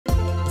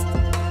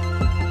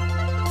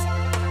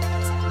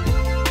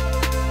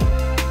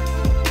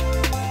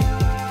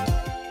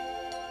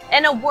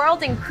In a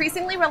world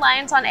increasingly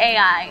reliant on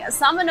AI,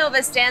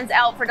 SambaNova stands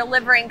out for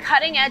delivering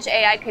cutting-edge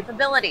AI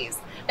capabilities.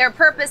 Their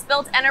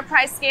purpose-built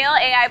enterprise-scale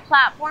AI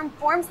platform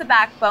forms the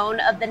backbone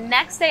of the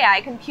next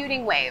AI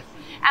computing wave.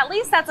 At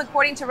least that's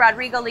according to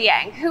Rodrigo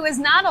Liang, who is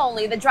not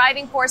only the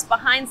driving force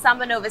behind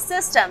SambaNova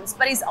Systems,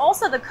 but he's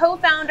also the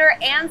co-founder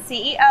and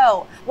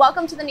CEO.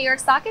 Welcome to the New York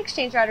Stock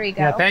Exchange, Rodrigo.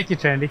 Yeah, thank you,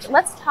 Trinity.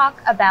 Let's talk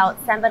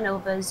about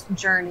SambaNova's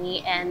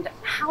journey and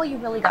how you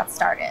really got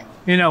started.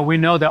 We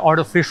know that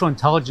artificial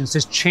intelligence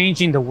is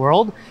changing the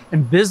world,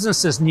 and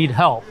businesses need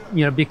help,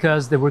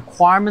 because the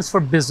requirements for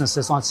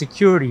businesses on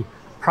security,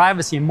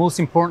 privacy, and most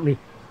importantly,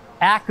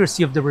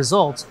 accuracy of the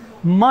results,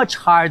 much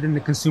higher than the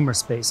consumer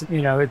space.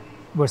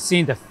 We're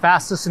seeing the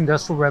fastest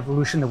industrial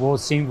revolution the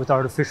world's seen with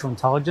artificial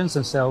intelligence.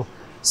 And so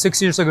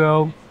 6 years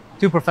ago,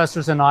 two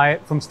professors and I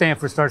from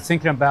Stanford started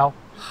thinking about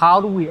how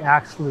do we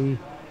actually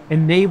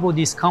enable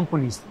these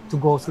companies to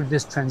go through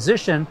this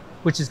transition,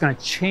 which is going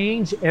to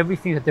change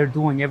everything that they're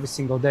doing every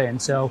single day.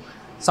 And so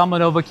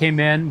SambaNova came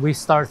in, we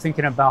started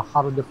thinking about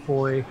how to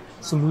deploy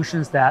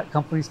solutions that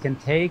companies can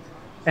take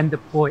and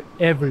deploy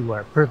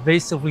everywhere,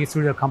 pervasively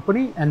through their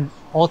company. And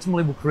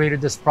ultimately, we created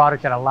this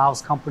product that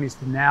allows companies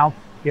to now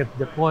be able to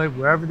deploy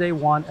wherever they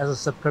want as a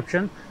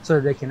subscription so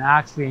that they can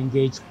actually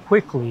engage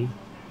quickly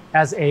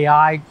as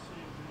AI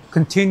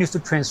continues to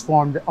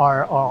transform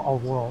our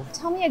world.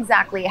 Tell me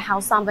exactly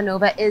how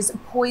SambaNova is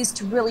poised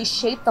to really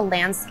shape the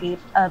landscape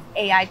of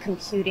AI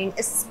computing,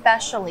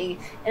 especially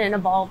in an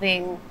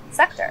evolving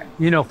sector.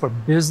 For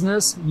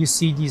business, you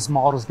see these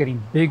models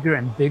getting bigger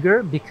and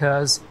bigger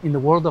because in the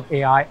world of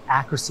AI,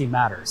 accuracy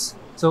matters.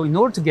 So in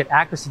order to get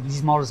accuracy,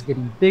 these models are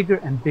getting bigger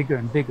and bigger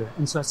and bigger.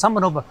 And so at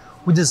SambaNova,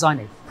 we designed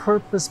a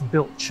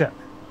purpose-built chip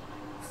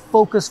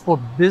focused for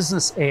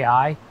business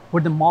AI,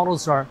 where the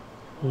models are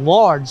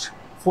large,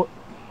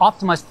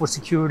 optimized for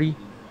security,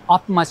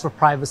 optimized for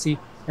privacy,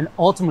 and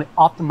ultimately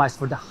optimized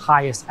for the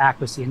highest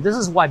accuracy. And this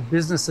is why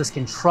businesses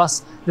can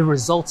trust the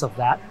results of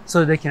that so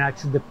that they can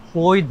actually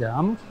deploy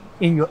them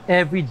in your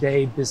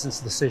everyday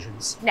business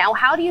decisions. Now,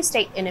 how do you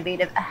stay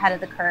innovative ahead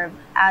of the curve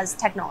as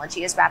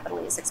technology is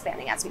rapidly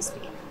expanding as we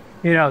speak?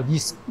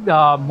 These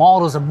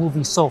models are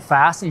moving so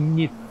fast, and you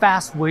need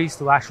fast ways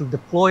to actually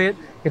deploy it,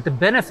 get the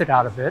benefit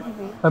out of it.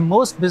 But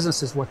most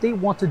businesses, what they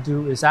want to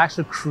do is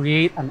actually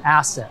create an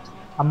asset,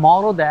 a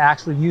model that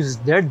actually uses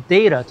their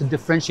data to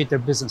differentiate their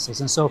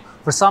businesses. And so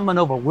for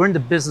SambaNova, we're in the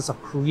business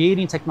of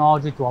creating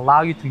technology to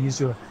allow you to use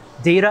your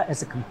data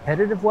as a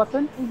competitive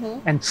weapon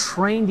and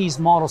train these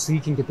models so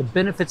you can get the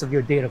benefits of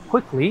your data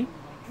quickly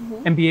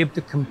and be able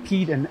to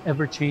compete in an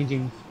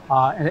ever-changing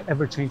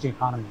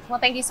economy. Well,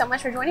 thank you so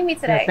much for joining me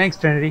today. Yeah, thanks,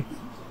 Trinity.